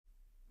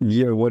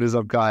Yo, what is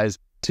up, guys?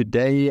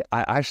 Today,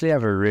 I actually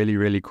have a really,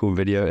 really cool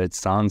video. It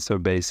sounds so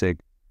basic,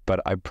 but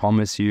I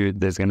promise you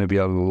there's going to be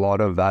a lot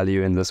of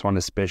value in this one,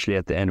 especially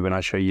at the end when I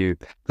show you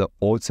the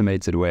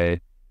automated way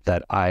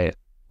that I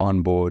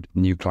onboard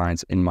new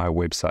clients in my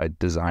website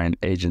design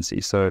agency.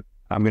 So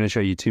I'm going to show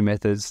you two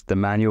methods, the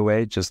manual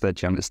way, just so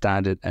that you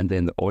understand it, and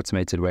then the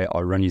automated way.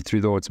 I'll run you through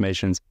the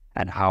automations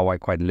and how I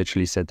quite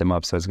literally set them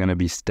up. So it's going to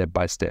be step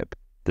by step.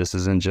 This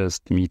isn't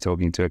just me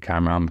talking to a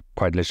camera. I'm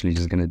quite literally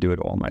just going to do it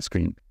all on my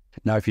screen.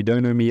 Now, if you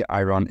don't know me,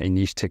 I run a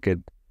niche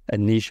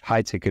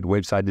high ticket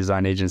website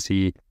design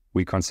agency.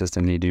 We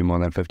consistently do more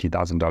than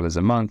 $50,000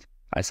 a month.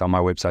 I sell my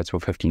websites for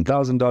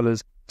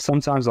 $15,000.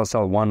 Sometimes I'll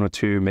sell one or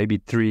two, maybe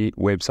three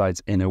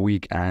websites in a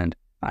week. And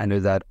I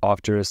know that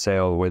after a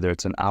sale, whether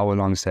it's an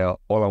hour-long sale,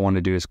 all I want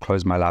to do is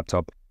close my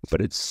laptop.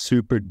 But it's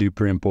super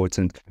duper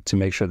important to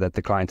make sure that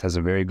the client has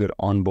a very good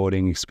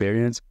onboarding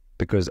experience,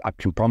 because I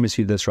can promise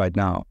you this right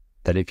now,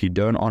 that if you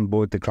don't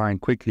onboard the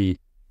client quickly,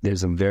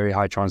 there's a very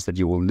high chance that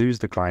you will lose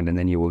the client and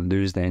then you will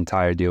lose the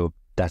entire deal.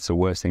 That's the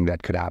worst thing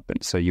that could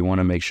happen. So you want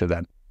to make sure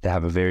that they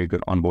have a very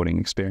good onboarding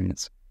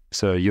experience.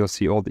 So you'll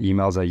see all the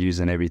emails I use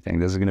and everything.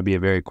 This is going to be a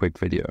very quick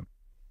video.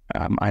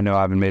 I know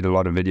I haven't made a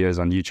lot of videos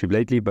on YouTube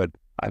lately, but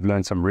I've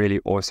learned some really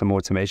awesome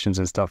automations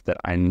and stuff that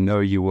I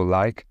know you will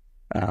like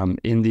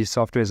in these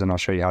softwares, and I'll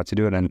show you how to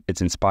do it. And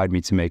it's inspired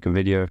me to make a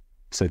video.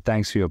 So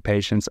thanks for your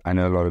patience. I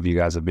know a lot of you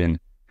guys have been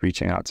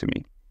reaching out to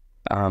me.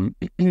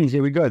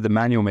 Here we go, the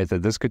manual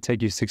method. This could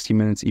take you 60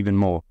 minutes, even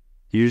more.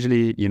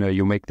 Usually,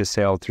 you'll make the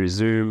sale through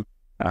Zoom.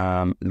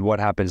 What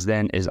happens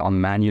then is I'll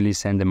manually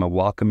send them a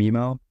welcome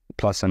email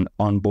plus an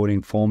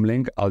onboarding form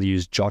link. I'll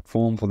use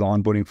JotForm for the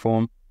onboarding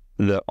form.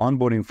 The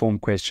onboarding form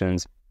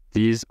questions,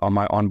 these are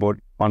my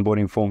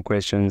onboarding form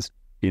questions.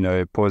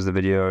 Pause the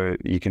video.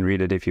 You can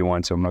read it if you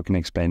want, so I'm not going to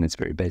explain. It's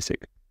very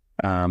basic.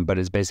 But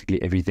it's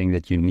basically everything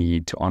that you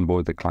need to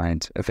onboard the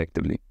client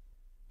effectively.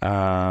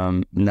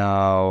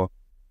 Now,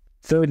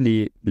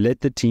 thirdly, let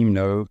the team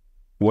know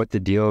what the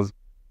deal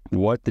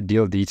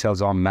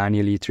details are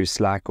manually through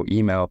Slack or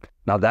email.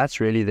 Now, that's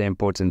really the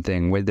important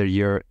thing. Whether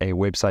you're a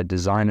website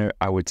designer,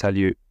 I would tell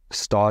you,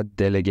 start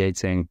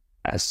delegating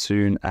as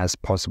soon as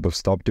possible.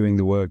 Stop doing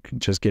the work.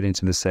 Just get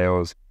into the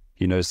sales.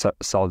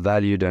 Sell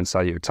value, don't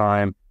sell your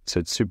time. So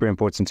it's super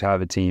important to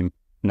have a team.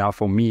 Now,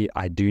 for me,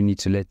 I do need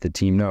to let the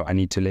team know. I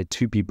need to let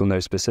two people know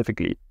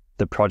specifically.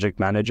 The project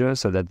manager,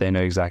 so that they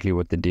know exactly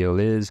what the deal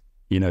is,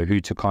 who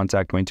to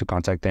contact, when to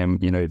contact them,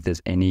 if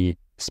there's any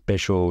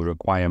special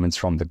requirements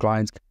from the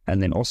clients.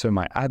 And then also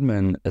my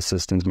admin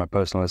assistant, my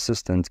personal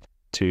assistant,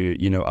 to,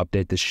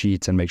 update the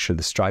sheets and make sure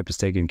the Stripe is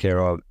taken care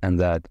of and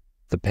that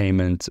the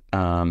payment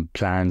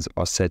plans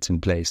are set in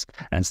place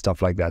and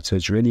stuff like that. So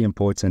it's really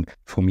important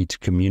for me to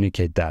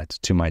communicate that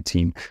to my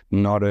team,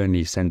 not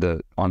only send the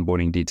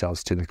onboarding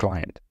details to the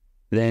client.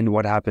 Then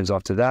what happens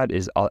after that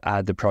is I'll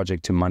add the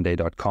project to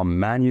Monday.com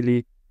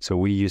manually. So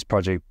we use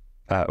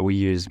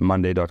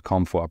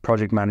Monday.com for our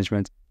project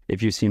management.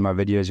 If you've seen my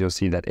videos, you'll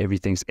see that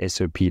everything's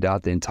SOP'd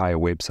out, the entire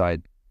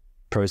website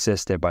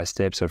process step by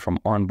step. So from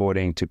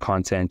onboarding to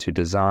content to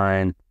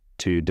design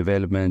to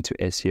development to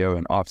SEO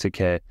and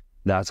aftercare,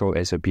 that's all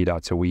SOP'd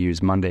out. So we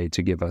use Monday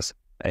to give us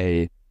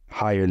a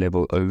higher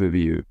level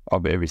overview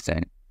of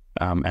everything.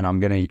 And I'm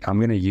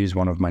gonna use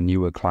one of my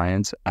newer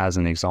clients as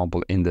an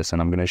example in this,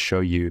 and I'm gonna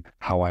show you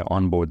how I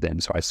onboard them.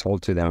 So I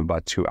sold to them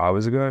about 2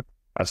 hours ago.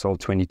 I sold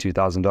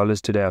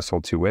 $22,000 today. I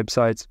sold 2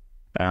 websites.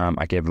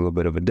 I gave a little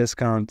bit of a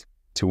discount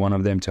to one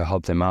of them to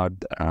help them out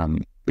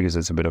because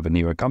it's a bit of a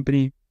newer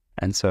company.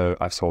 And so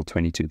I've sold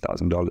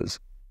 $22,000.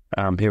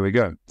 Here we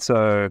go.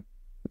 So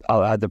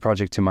I'll add the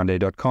project to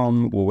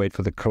Monday.com. We'll wait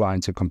for the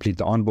client to complete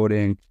the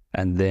onboarding,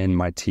 and then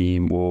my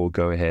team will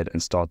go ahead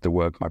and start the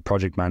work. My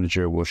project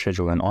manager will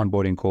schedule an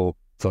onboarding call.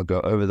 They'll go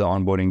over the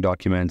onboarding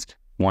documents.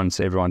 Once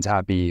everyone's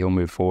happy, he'll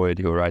move forward.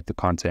 He'll write the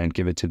content,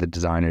 give it to the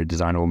designer.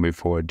 Designer will move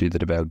forward, do the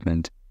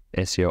development,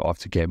 SEO,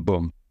 aftercare,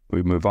 boom,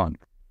 we move on.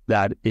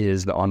 That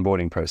is the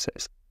onboarding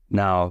process.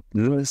 Now,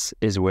 this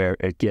is where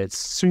it gets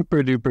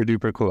super duper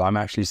duper cool. I'm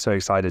actually so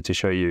excited to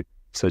show you.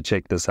 So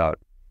check this out.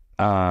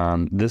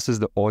 This is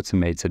the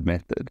automated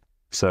method.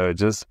 So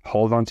just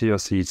hold on to your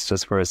seats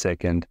just for a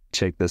second.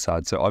 Check this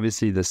out. So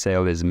obviously the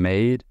sale is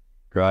made,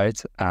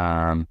 right?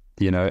 And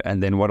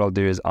then what I'll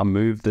do is I'll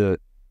move the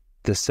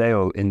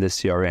sale in the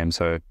CRM.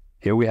 So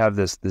here we have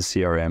the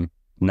CRM.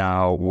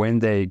 Now, when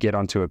they get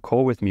onto a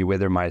call with me,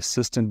 whether my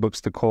assistant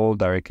books the call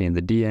directly in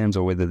the DMs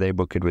or whether they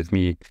book it with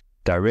me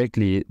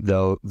directly,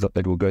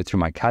 it will go through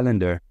my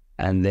calendar,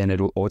 and then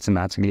it will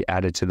automatically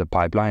add it to the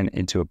pipeline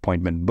into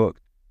appointment book.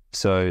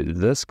 So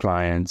this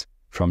client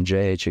from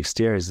JH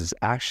Exteriors is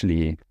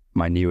actually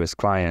my newest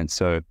client.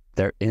 So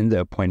they're in the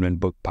appointment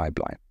book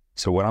pipeline.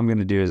 So what I'm going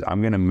to do is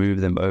I'm going to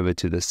move them over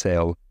to the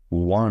sale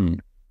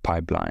 1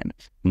 pipeline.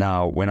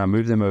 Now, when I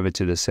move them over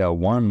to the sale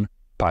 1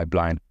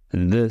 pipeline,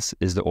 this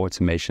is the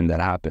automation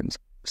that happens.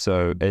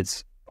 So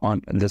this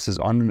is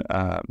on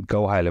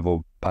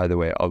GoHighLevel, by the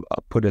way. I'll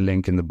put a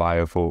link in the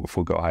bio for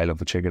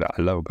GoHighLevel. Check it out.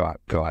 I love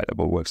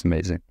GoHighLevel. Works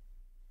amazing.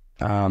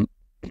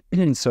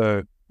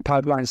 So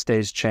pipeline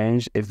stays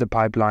changed. If the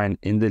pipeline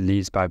in the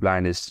leads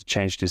pipeline is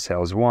changed to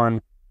sales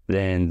one,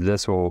 then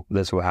this will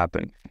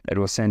happen. It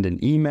will send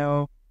an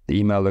email. The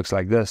email looks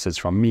like this. It's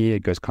from me.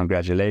 It goes,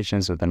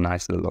 congratulations, with a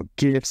nice little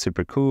gift.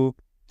 Super cool.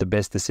 The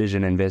best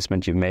decision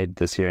investment you've made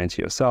this year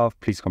into yourself.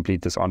 Please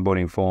complete this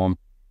onboarding form.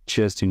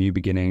 Cheers to new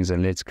beginnings,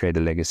 and let's create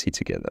a legacy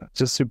together.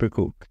 Just super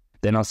cool.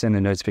 Then I'll send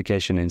a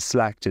notification in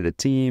Slack to the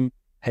team.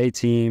 Hey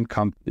team,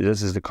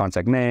 this is the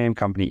contact name,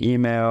 company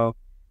email,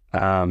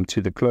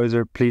 to the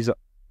closer, please.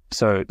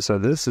 So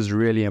this is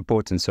really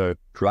important. So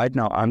right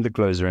now I'm the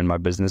closer in my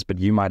business, but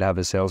you might have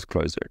a sales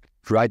closer.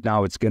 Right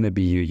now it's going to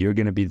be you. You're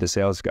going to be the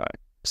sales guy.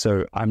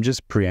 So I'm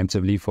just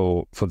preemptively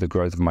for the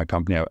growth of my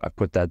company, I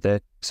put that there.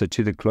 So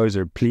to the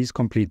closer, please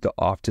complete the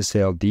after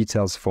sale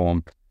details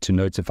form to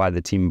notify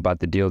the team about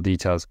the deal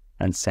details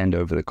and send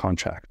over the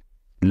contract.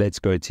 Let's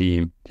go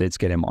team. Let's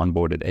get him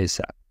onboarded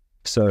ASAP.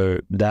 So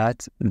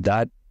that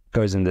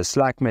goes in the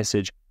Slack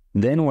message.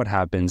 Then what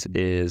happens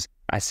is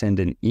I send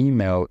an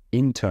email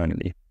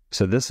internally.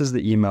 So this is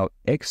the email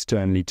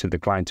externally to the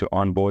client to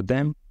onboard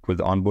them with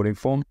the onboarding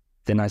form.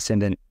 Then I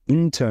send an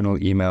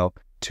internal email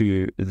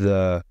to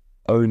the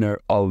owner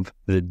of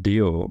the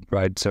deal,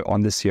 right? So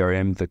on the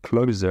CRM, the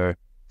closer,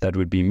 that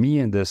would be me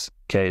in this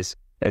case,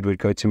 it would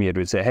go to me. It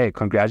would say, hey,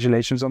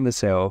 congratulations on the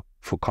sale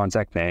for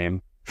contact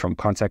name from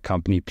contact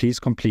company. Please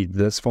complete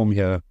this form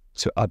here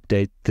to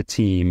update the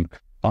team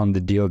on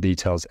the deal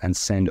details and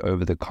send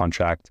over the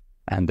contract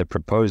and the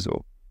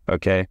proposal.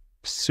 Okay.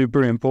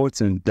 Super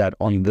important that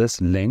on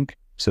this link,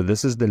 so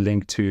this is the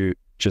link to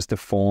just a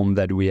form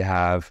that we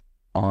have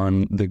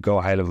on the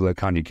GoHighLevel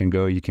account. You can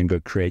go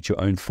create your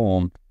own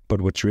form.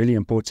 But what's really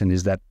important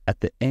is that at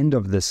the end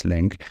of this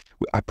link,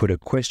 I put a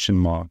question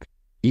mark,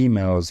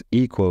 emails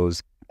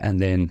equals, and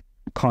then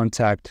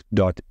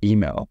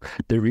contact.email.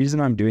 The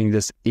reason I'm doing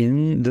this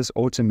in this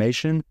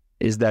automation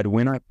is that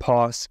when I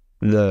pass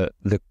the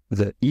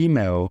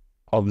email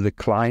of the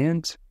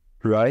client,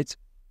 right,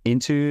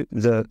 into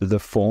the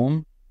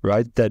form,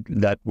 right,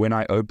 that when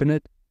I open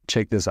it,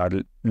 check this out.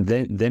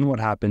 Then what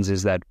happens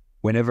is that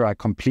whenever I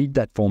complete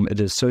that form, it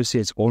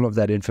associates all of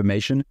that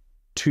information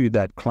to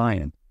that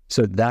client.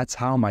 So that's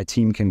how my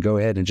team can go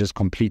ahead and just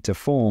complete a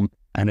form,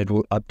 and it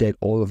will update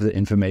all of the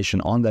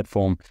information on that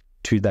form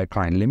to that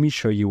client. Let me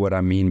show you what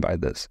I mean by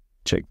this.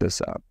 Check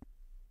this out.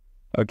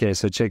 Okay,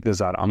 so check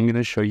this out. I'm going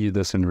to show you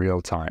this in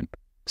real time.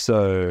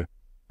 So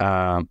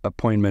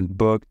appointment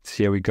booked.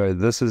 Here we go.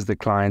 This is the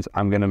client.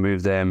 I'm going to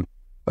move them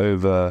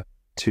over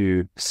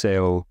to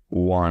sale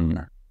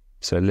one.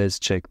 So let's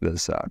check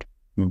this out.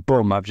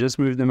 Boom, I've just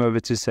moved them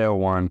over to sale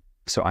one.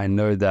 So I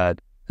know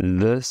that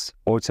this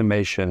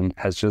automation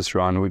has just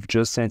run. We've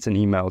just sent an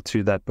email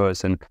to that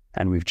person,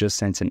 and we've just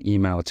sent an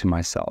email to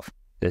myself.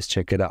 Let's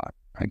check it out.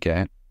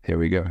 Okay, here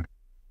we go.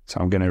 So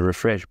I'm going to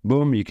refresh.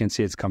 Boom, you can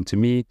see it's come to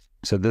me.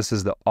 So this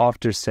is the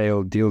after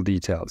sale deal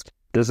details.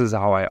 This is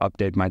how I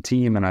update my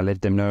team and I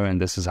let them know,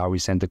 and this is how we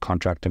send the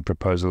contract and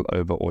proposal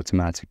over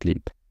automatically.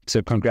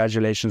 So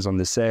congratulations on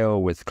the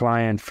sale with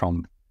client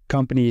from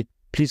company.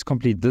 Please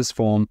complete this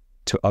form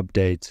to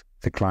update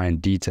the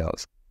client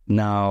details.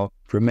 Now,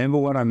 remember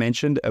what I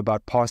mentioned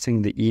about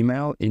passing the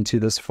email into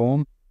this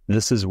form?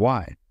 This is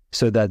why.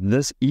 So that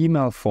this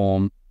email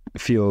form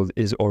field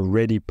is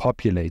already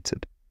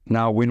populated.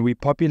 Now, when we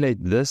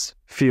populate this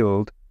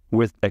field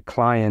with a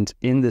client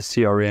in the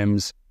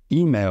CRM's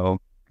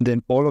email,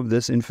 then all of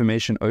this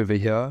information over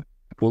here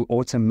will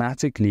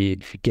automatically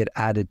get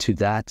added to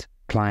that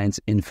client's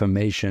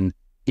information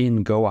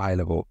in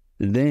GoHighLevel.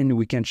 Then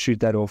we can shoot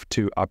that off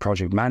to our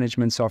project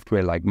management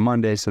software like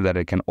Monday so that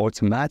it can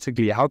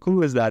automatically, how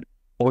cool is that,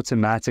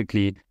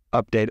 automatically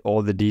update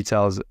all the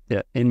details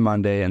in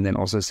Monday and then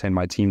also send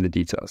my team the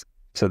details.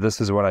 So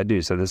this is what I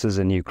do. So this is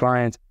a new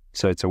client.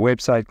 So it's a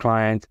website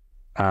client.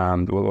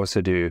 We'll also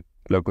do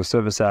local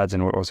service ads,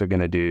 and we're also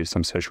going to do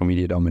some social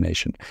media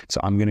domination. So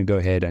I'm going to go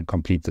ahead and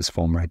complete this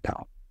form right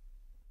now.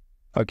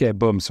 Okay,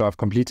 boom. So I've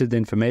completed the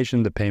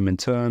information, the payment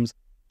terms,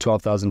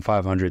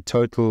 12,500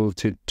 total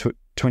to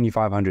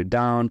 2,500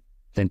 down,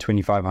 then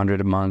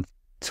 2,500 a month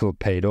till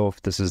paid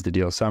off. This is the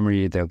deal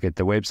summary. They'll get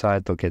the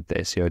website, they'll get the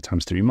SEO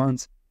times 3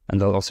 months, and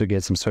they'll also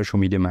get some social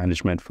media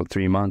management for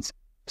 3 months,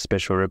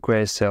 special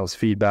requests, sales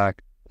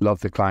feedback, love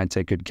the client,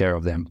 take good care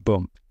of them.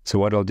 Boom. So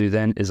what I'll do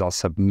then is I'll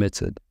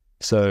submit it.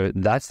 So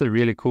that's the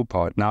really cool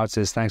part. Now it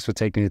says, thanks for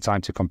taking the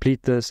time to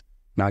complete this.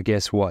 Now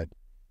guess what?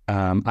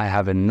 I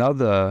have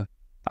another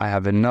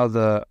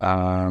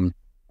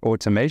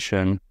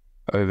automation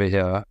over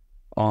here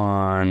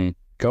on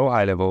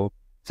GoHighLevel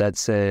that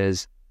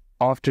says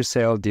after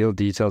sale deal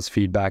details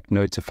feedback,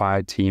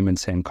 notify team and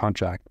send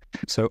contract.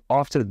 So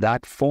after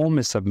that form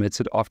is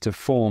submitted, after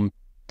form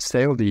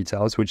sale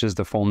details, which is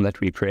the form that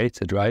we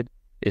created, right,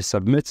 is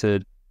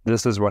submitted,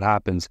 this is what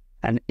happens.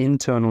 An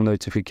internal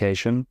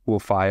notification will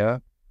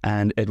fire,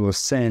 and it will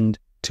send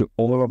to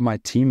all of my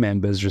team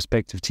members,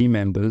 respective team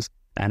members,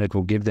 and it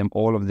will give them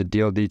all of the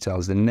deal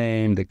details, the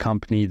name, the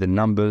company, the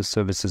numbers,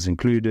 services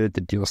included,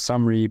 the deal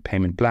summary,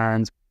 payment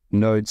plans,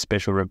 notes,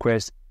 special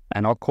requests.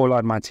 And I'll call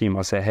out my team.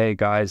 I'll say, hey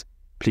guys,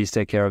 please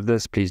take care of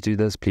this, please do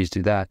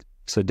that.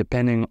 So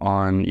depending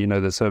on,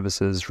 the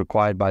services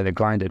required by the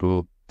client, it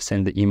will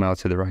send the email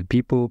to the right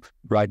people.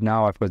 Right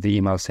now, I've got the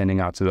email sending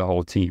out to the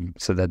whole team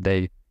so that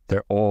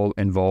they're all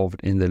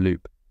involved in the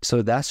loop.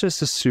 So that's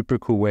just a super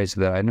cool way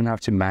so that I don't have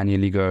to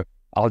manually go,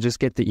 I'll just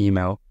get the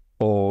email,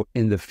 or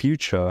in the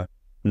future,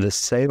 the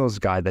sales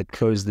guy that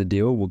closed the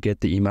deal will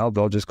get the email.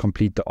 They'll just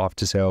complete the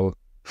after sale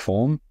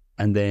form,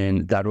 and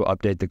then that will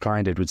update the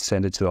client. It would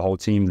send it to the whole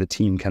team. The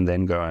team can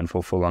then go and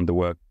fulfill on the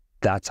work.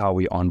 That's how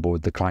we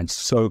onboard the client.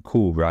 So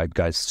cool, right,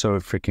 guys? So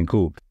freaking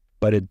cool.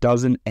 But it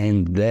doesn't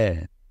end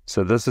there.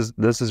 So this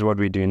is what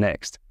we do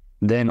next.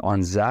 Then on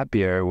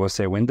Zapier, we'll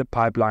say when the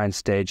pipeline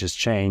stage is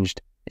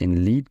changed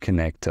in Lead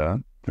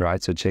Connector,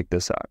 right? So check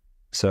this out.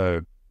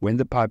 So when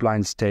the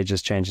pipeline stage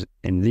is changed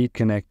in Lead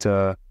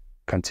Connector,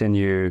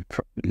 continue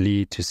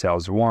lead to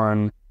sales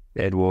 1,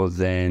 it will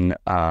then,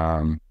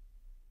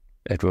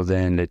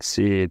 let's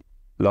see,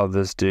 love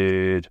this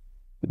dude,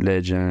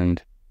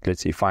 legend.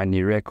 Let's see, find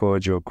new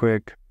records real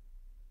quick.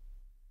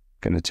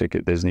 Gonna check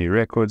it. There's new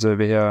records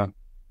over here.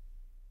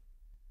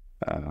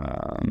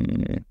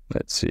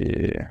 Let's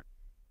see.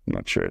 I'm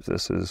not sure if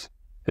this is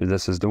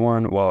the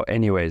one. Well,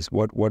 anyways,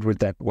 what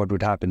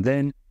would happen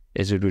then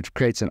is it would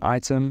create an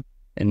item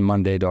in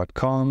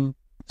Monday.com.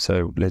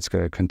 So let's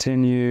go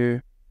continue.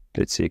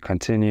 Let's see,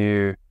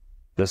 continue.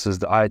 This is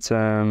the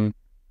item,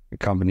 the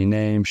company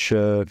name,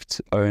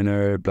 shift,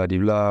 owner, blah, blah,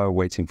 blah,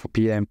 waiting for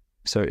PM.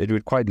 So it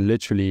would quite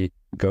literally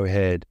go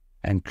ahead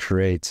and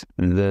create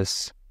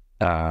this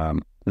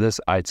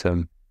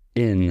item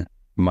in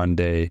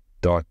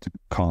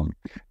Monday.com.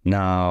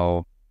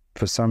 Now,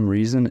 for some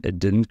reason, it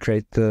didn't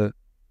create the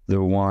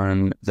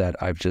one that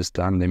I've just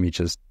done. Let me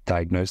just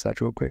diagnose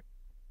that real quick.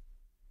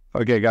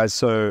 Okay, guys,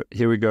 so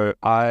here we go.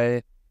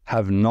 I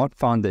have not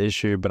found the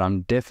issue, but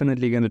I'm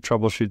definitely going to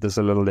troubleshoot this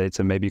a little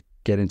later, maybe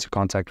get into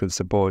contact with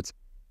support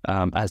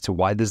as to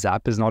why this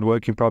app is not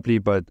working properly,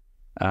 but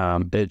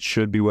it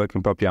should be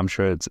working properly. I'm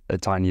sure it's a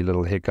tiny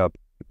little hiccup,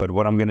 but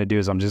what I'm going to do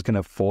is I'm just going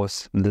to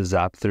force the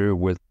Zap through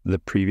with the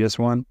previous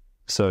one.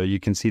 So you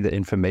can see the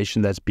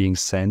information that's being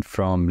sent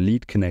from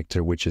Lead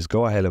Connector, which is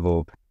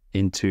GoHighLevel,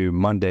 into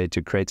Monday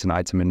to create an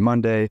item in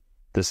Monday.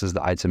 This is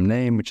the item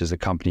name, which is a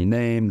company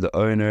name, the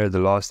owner, the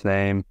last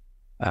name,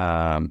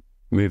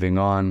 moving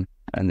on,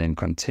 and then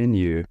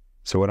continue.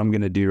 So what I'm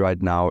going to do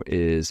right now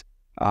is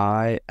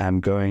I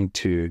am going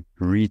to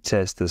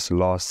retest this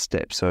last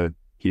step. So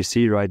you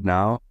see right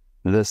now,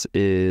 this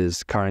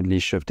is currently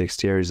Shift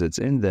Exteriors, it's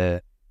in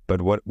there.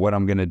 But what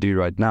I'm going to do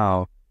right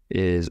now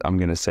is I'm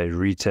going to say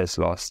retest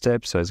last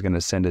step. So it's going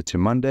to send it to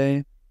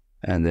Monday.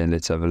 And then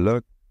let's have a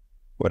look.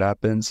 What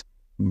happens?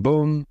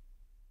 Boom.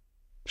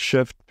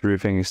 Shift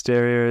Roofing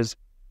Exteriors.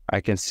 I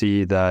can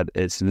see that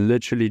it's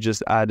literally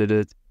just added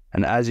it.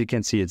 And as you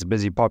can see, it's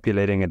busy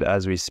populating it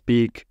as we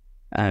speak.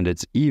 And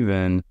it's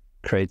even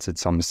created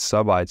some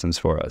sub items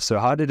for us. So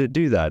how did it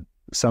do that?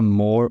 Some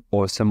more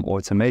awesome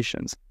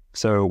automations.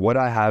 So what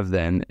I have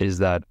then is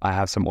that I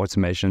have some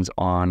automations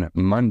on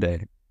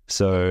Monday.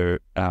 So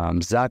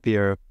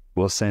Zapier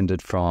will send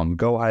it from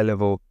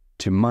GoHighLevel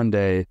to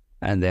Monday.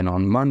 And then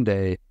on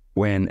Monday,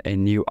 when a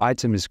new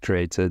item is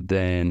created,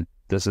 then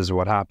this is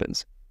what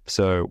happens.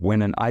 So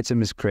when an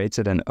item is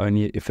created, and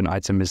only if an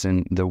item is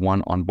in the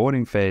one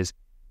onboarding phase,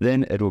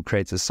 then it will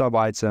create a sub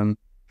item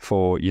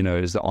for,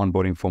 is the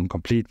onboarding form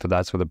complete?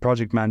 That's for the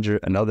project manager.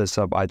 Another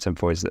sub item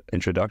for is the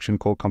introduction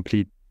call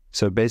complete.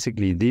 So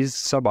basically these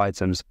sub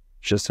items,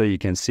 just so you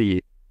can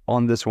see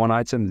on this one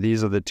item,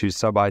 these are the two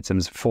sub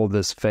items for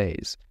this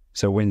phase.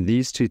 So when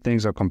these two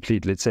things are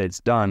complete, let's say it's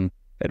done,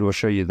 it will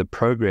show you the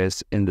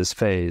progress in this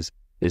phase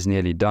is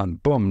nearly done.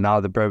 Boom, now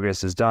the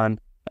progress is done.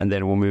 And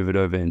then we'll move it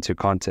over into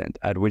content.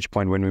 At which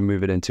point, when we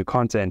move it into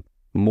content,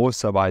 more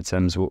sub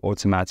items will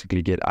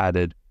automatically get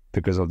added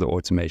because of the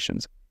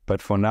automations.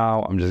 But for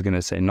now, I'm just going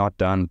to say not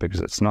done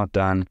because it's not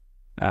done.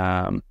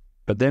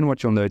 But then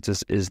what you'll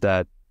notice is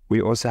that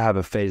we also have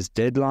a phase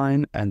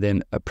deadline and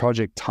then a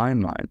project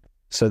timeline.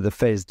 So the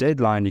phase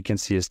deadline you can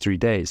see is 3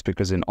 days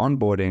because in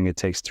onboarding, it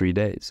takes 3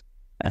 days.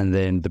 And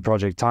then the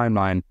project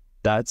timeline,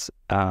 that's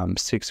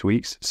 6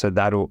 weeks. So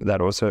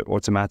that also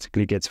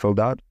automatically gets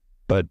filled out.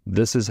 But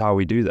this is how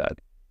we do that.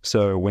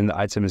 So when the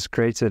item is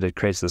created, it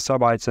creates the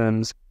sub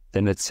items,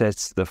 then it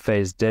sets the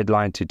phase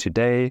deadline to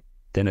today,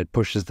 then it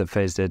pushes the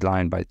phase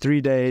deadline by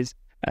 3 days,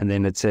 and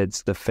then it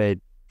sets the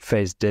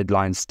phase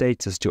deadline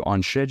status to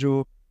on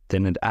schedule,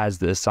 then it adds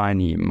the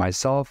assignee,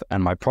 myself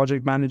and my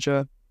project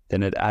manager,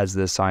 then it adds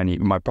the assignee,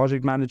 my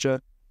project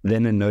manager,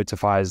 then it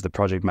notifies the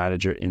project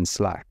manager in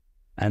Slack.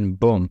 And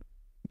boom,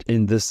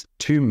 in this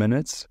 2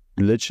 minutes,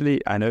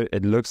 literally, I know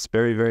it looks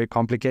very, very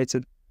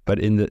complicated, but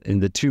in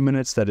the 2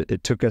 minutes that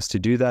it took us to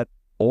do that,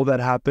 all that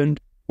happened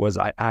was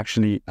I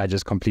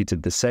just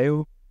completed the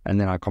sale, and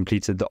then I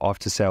completed the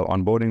after sale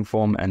onboarding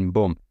form, and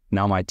boom,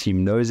 now my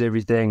team knows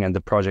everything, and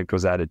the project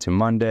was added to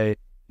Monday.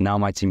 Now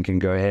my team can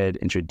go ahead,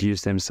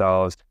 introduce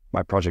themselves,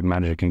 my project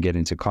manager can get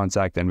into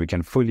contact, and we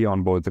can fully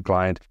onboard the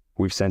client.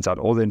 We've sent out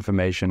all the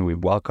information,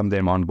 we've welcomed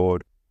them on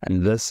board,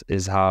 and this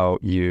is how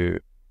you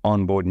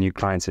onboard new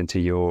clients into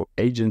your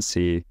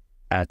agency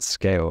at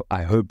scale.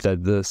 I hope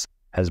that this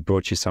has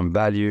brought you some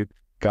value.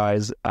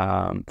 Guys,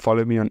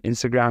 follow me on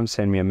Instagram,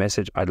 send me a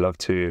message. I'd love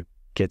to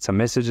get some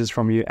messages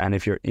from you. And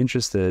if you're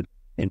interested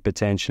in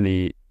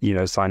potentially,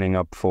 signing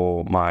up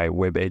for my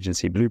web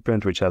agency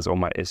blueprint, which has all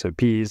my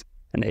SOPs,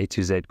 an A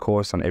to Z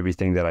course on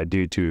everything that I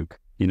do to,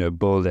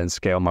 build and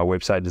scale my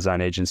website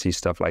design agency,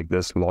 stuff like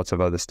this, lots of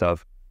other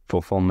stuff,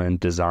 fulfillment,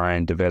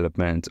 design,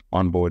 development,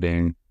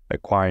 onboarding,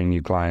 acquiring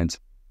new clients.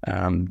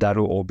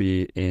 That'll all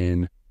be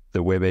in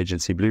the web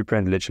agency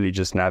blueprint. Literally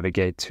just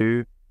navigate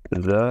to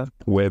the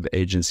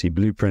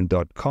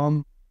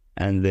webagencyblueprint.com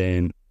and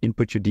then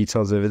input your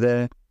details over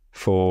there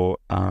for,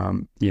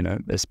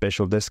 a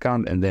special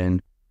discount. And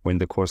then when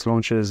the course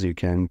launches, you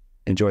can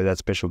enjoy that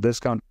special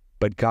discount.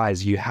 But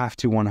guys, you have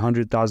to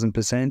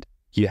 100,000%,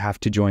 you have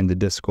to join the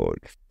Discord.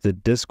 The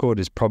Discord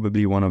is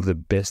probably one of the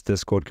best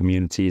Discord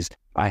communities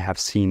I have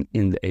seen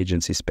in the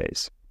agency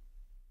space.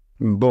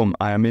 Boom,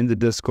 I am in the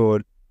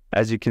Discord.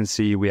 As you can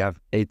see, we have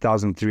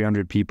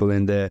 8,300 people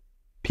in there,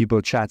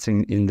 people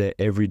chatting in there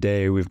every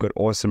day. We've got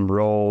awesome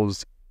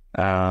roles,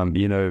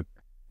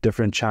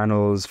 different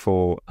channels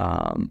for,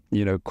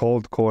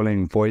 cold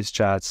calling, voice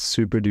chats,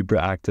 super duper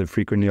active,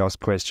 frequently asked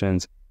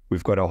questions.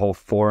 We've got a whole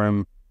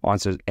forum,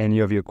 answers any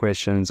of your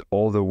questions,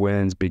 all the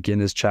wins,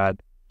 beginners chat.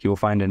 You'll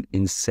find an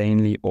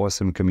insanely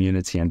awesome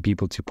community and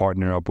people to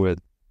partner up with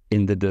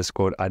in the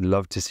Discord. I'd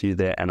love to see you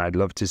there and I'd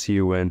love to see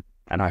you win.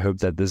 And I hope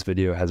that this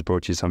video has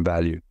brought you some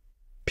value.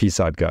 Peace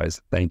out,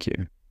 guys. Thank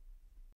you.